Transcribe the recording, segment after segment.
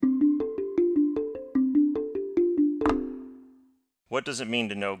What does it mean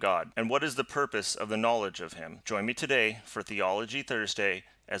to know God? And what is the purpose of the knowledge of Him? Join me today for Theology Thursday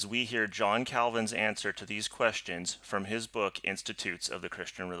as we hear John Calvin's answer to these questions from his book, Institutes of the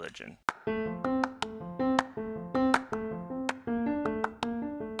Christian Religion.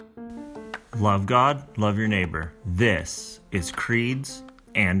 Love God, love your neighbor. This is Creeds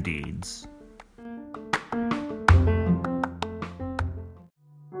and Deeds.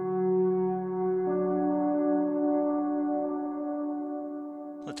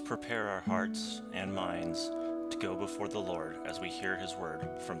 Let's prepare our hearts and minds to go before the Lord as we hear his word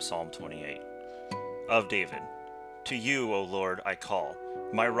from Psalm 28. Of David, to you, O Lord, I call.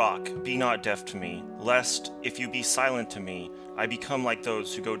 My rock, be not deaf to me, lest, if you be silent to me, I become like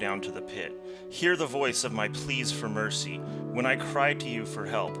those who go down to the pit. Hear the voice of my pleas for mercy, when I cry to you for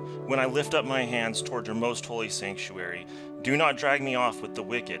help, when I lift up my hands toward your most holy sanctuary. Do not drag me off with the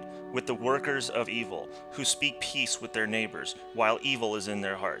wicked, with the workers of evil, who speak peace with their neighbors, while evil is in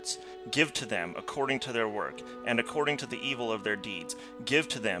their hearts. Give to them according to their work, and according to the evil of their deeds. Give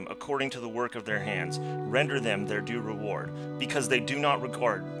to them according to the work of their hands. Render them their due reward, because they do not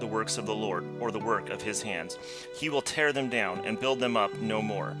regard the works of the Lord, or the work of his hands. He will tear them down and build them up no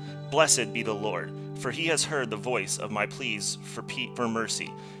more. Blessed be the Lord, for he has heard the voice of my pleas for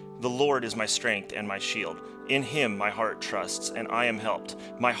mercy. The Lord is my strength and my shield. In him my heart trusts, and I am helped.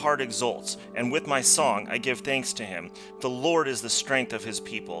 My heart exults, and with my song I give thanks to him. The Lord is the strength of his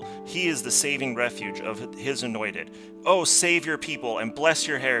people. He is the saving refuge of his anointed. Oh, save your people and bless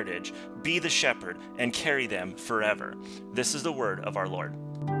your heritage. Be the shepherd and carry them forever. This is the word of our Lord.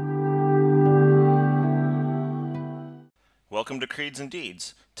 Welcome to Creeds and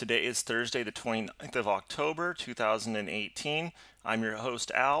Deeds. Today is Thursday, the 29th of October, 2018. I'm your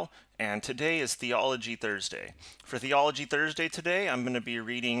host, Al, and today is Theology Thursday. For Theology Thursday today, I'm going to be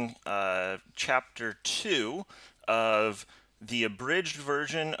reading Chapter 2 of the abridged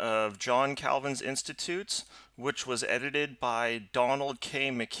version of John Calvin's Institutes, which was edited by Donald K.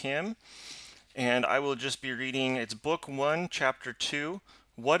 McKim. And I will just be reading, it's Book 1, Chapter 2,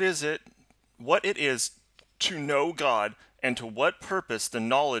 what it is to know God, and to what purpose the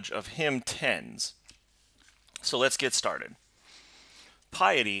knowledge of him tends. So let's get started.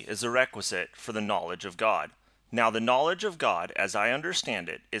 Piety is a requisite for the knowledge of God. Now the knowledge of God, as I understand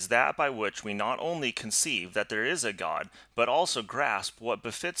it, is that by which we not only conceive that there is a God, but also grasp what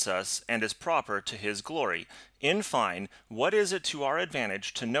befits us and is proper to his glory. In fine, what is it to our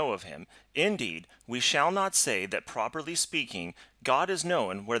advantage to know of him? Indeed, we shall not say that, properly speaking, God is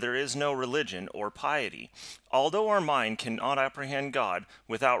known where there is no religion or piety. Although our mind cannot apprehend God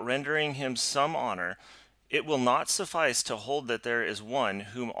without rendering him some honor, it will not suffice to hold that there is one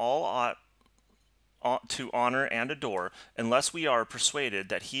whom all ought to honor and adore, unless we are persuaded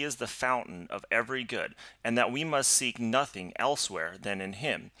that he is the fountain of every good, and that we must seek nothing elsewhere than in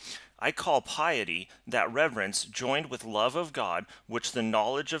him. I call piety that reverence joined with love of God which the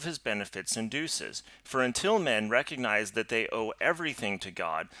knowledge of his benefits induces. For until men recognize that they owe everything to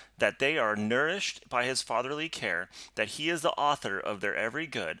God, that they are nourished by his fatherly care, that he is the author of their every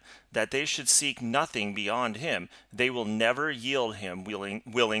good, that they should seek nothing beyond him, they will never yield him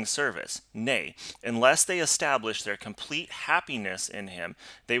willing service. Nay, unless they establish their complete happiness in him,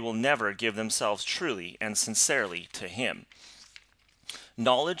 they will never give themselves truly and sincerely to him.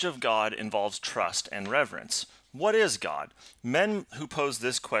 Knowledge of God involves trust and reverence. What is God? Men who pose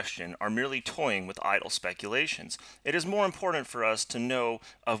this question are merely toying with idle speculations. It is more important for us to know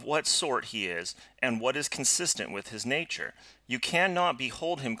of what sort he is and what is consistent with his nature. You cannot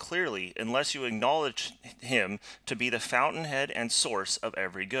behold him clearly unless you acknowledge him to be the fountainhead and source of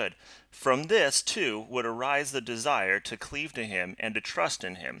every good. From this, too, would arise the desire to cleave to him and to trust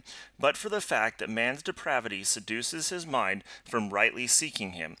in him, but for the fact that man's depravity seduces his mind from rightly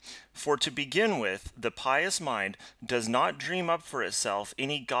seeking him. For to begin with, the pious mind does not dream up for itself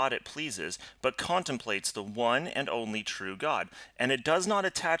any God it pleases, but contemplates the one and only true God, and it does not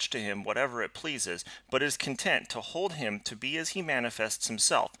attach to him whatever it pleases, but is content to hold him to be as he manifests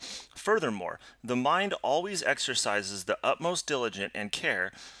himself. Furthermore, the mind always exercises the utmost diligence and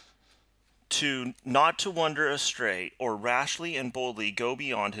care not to wander astray or rashly and boldly go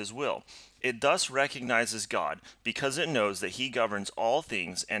beyond his will. It thus recognizes God, because it knows that he governs all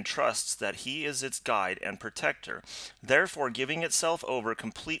things and trusts that he is its guide and protector, therefore giving itself over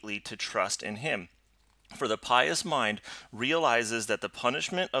completely to trust in him. For the pious mind realizes that the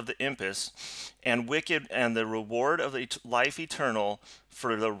punishment of the impious and wicked and the reward of the life eternal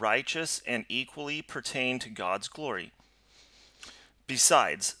for the righteous and equally pertain to God's glory.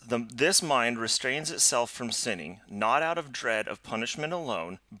 Besides, this mind restrains itself from sinning, not out of dread of punishment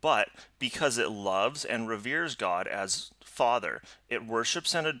alone, but because it loves and reveres God as Father. It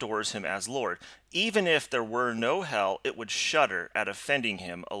worships and adores him as Lord. Even if there were no hell, it would shudder at offending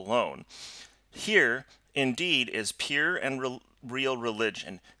him alone. Here, indeed, is pure and real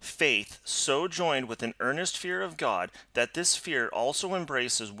religion, faith so joined with an earnest fear of God that this fear also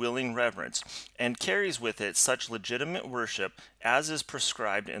embraces willing reverence, and carries with it such legitimate worship as is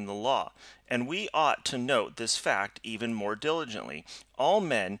prescribed in the law. And we ought to note this fact even more diligently. All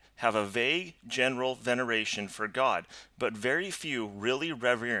men have a vague general veneration for God, but very few really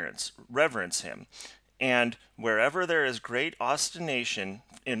reverence him. And wherever there is great ostentation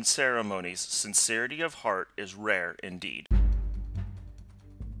in ceremonies, sincerity of heart is rare indeed.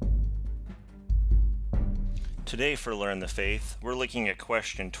 Today for Learn the Faith, we're looking at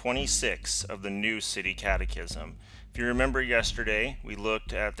question 26 of the New City Catechism. If you remember yesterday, we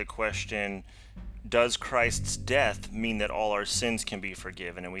looked at the question, does Christ's death mean that all our sins can be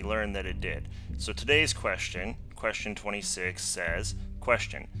forgiven? And we learned that it did. So today's question, question 26, says,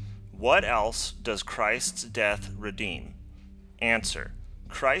 question, what else does Christ's death redeem? Answer,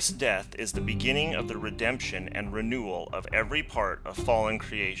 Christ's death is the beginning of the redemption and renewal of every part of fallen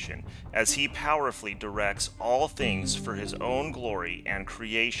creation, as he powerfully directs all things for his own glory and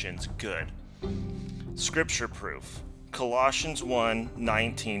creation's good. Scripture proof, Colossians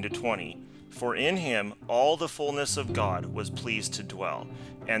 1:19-20. For in him all the fullness of God was pleased to dwell,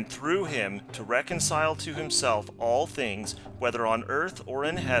 and through him to reconcile to himself all things, whether on earth or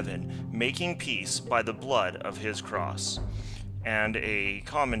in heaven, making peace by the blood of his cross. And a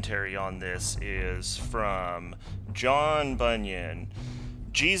commentary on this is from John Bunyan.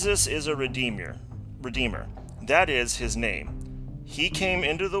 Jesus is a redeemer. That is his name. He came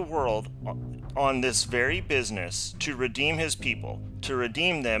into the world on this very business to redeem his people, to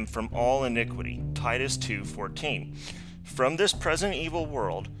redeem them from all iniquity. Titus 2:14. From this present evil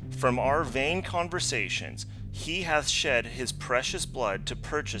world, from our vain conversations, he hath shed his precious blood to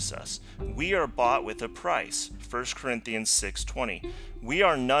purchase us. We are bought with a price. 1 Corinthians 6:20. We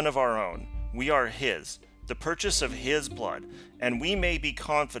are none of our own. We are his, the purchase of his blood, and we may be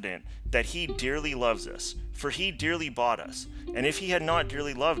confident that he dearly loves us, for he dearly bought us. And if he had not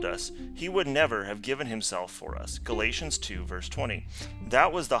dearly loved us, he would never have given himself for us. Galatians 2:20.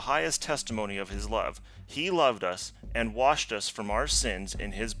 That was the highest testimony of his love. He loved us and washed us from our sins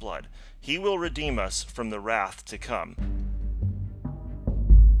in his blood. He will redeem us from the wrath to come.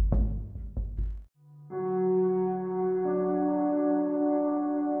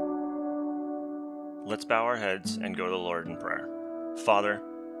 Let's bow our heads and go to the Lord in prayer. Father,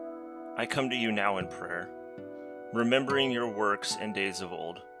 I come to you now in prayer, remembering your works in days of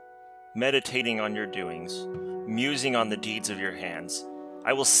old, meditating on your doings, musing on the deeds of your hands.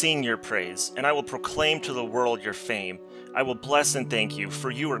 I will sing your praise, and I will proclaim to the world your fame. I will bless and thank you,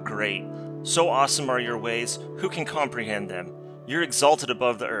 for you are great. So awesome are your ways, who can comprehend them? You're exalted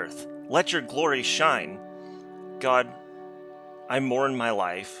above the earth. Let your glory shine. God, I mourn my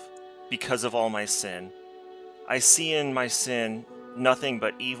life because of all my sin. I see in my sin nothing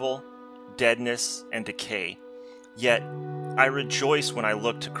but evil, deadness, and decay. Yet I rejoice when I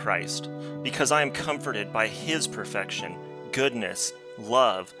look to Christ, because I am comforted by his perfection, goodness,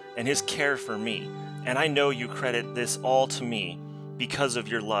 love, and his care for me. And I know you credit this all to me because of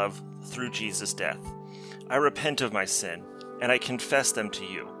your love through Jesus' death. I repent of my sin, and I confess them to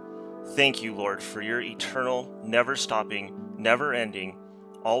you. Thank you, Lord, for your eternal, never-stopping, never-ending,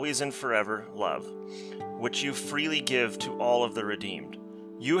 always and forever love, which you freely give to all of the redeemed.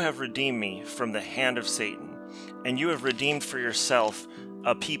 You have redeemed me from the hand of Satan, and you have redeemed for yourself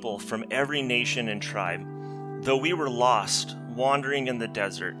a people from every nation and tribe. Though we were lost, wandering in the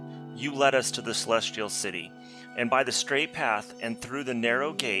desert, you led us to the celestial city, and by the straight path and through the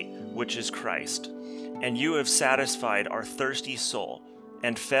narrow gate, which is Christ. And you have satisfied our thirsty soul,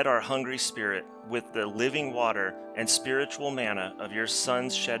 and fed our hungry spirit with the living water and spiritual manna of your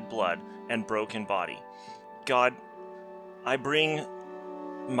Son's shed blood and broken body. God, I bring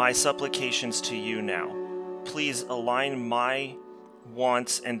my supplications to you now. Please align my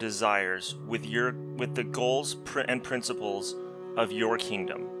wants and desires with the goals and principles of your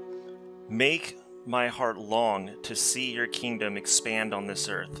kingdom. Make my heart long to see your kingdom expand on this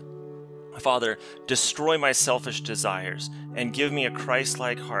earth. Father, destroy my selfish desires and give me a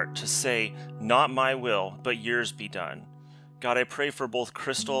Christ-like heart to say, not my will, but yours be done. God, I pray for both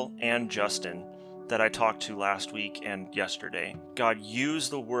Crystal and Justin that I talked to last week and yesterday. God, use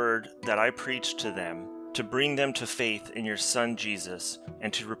the word that I preached to them to bring them to faith in your Son Jesus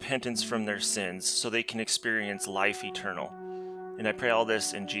and to repentance from their sins so they can experience life eternal. And I pray all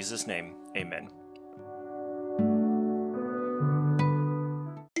this in Jesus' name. Amen.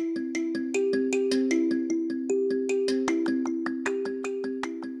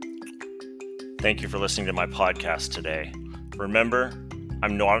 Thank you for listening to my podcast today. Remember,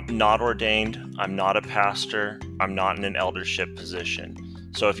 I'm not ordained, I'm not a pastor, I'm not in an eldership position.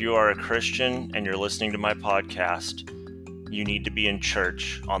 So if you are a Christian and you're listening to my podcast, you need to be in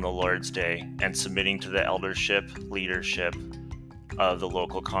church on the Lord's Day and submitting to the eldership leadership of the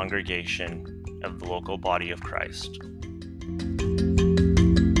local congregation of the local body of Christ.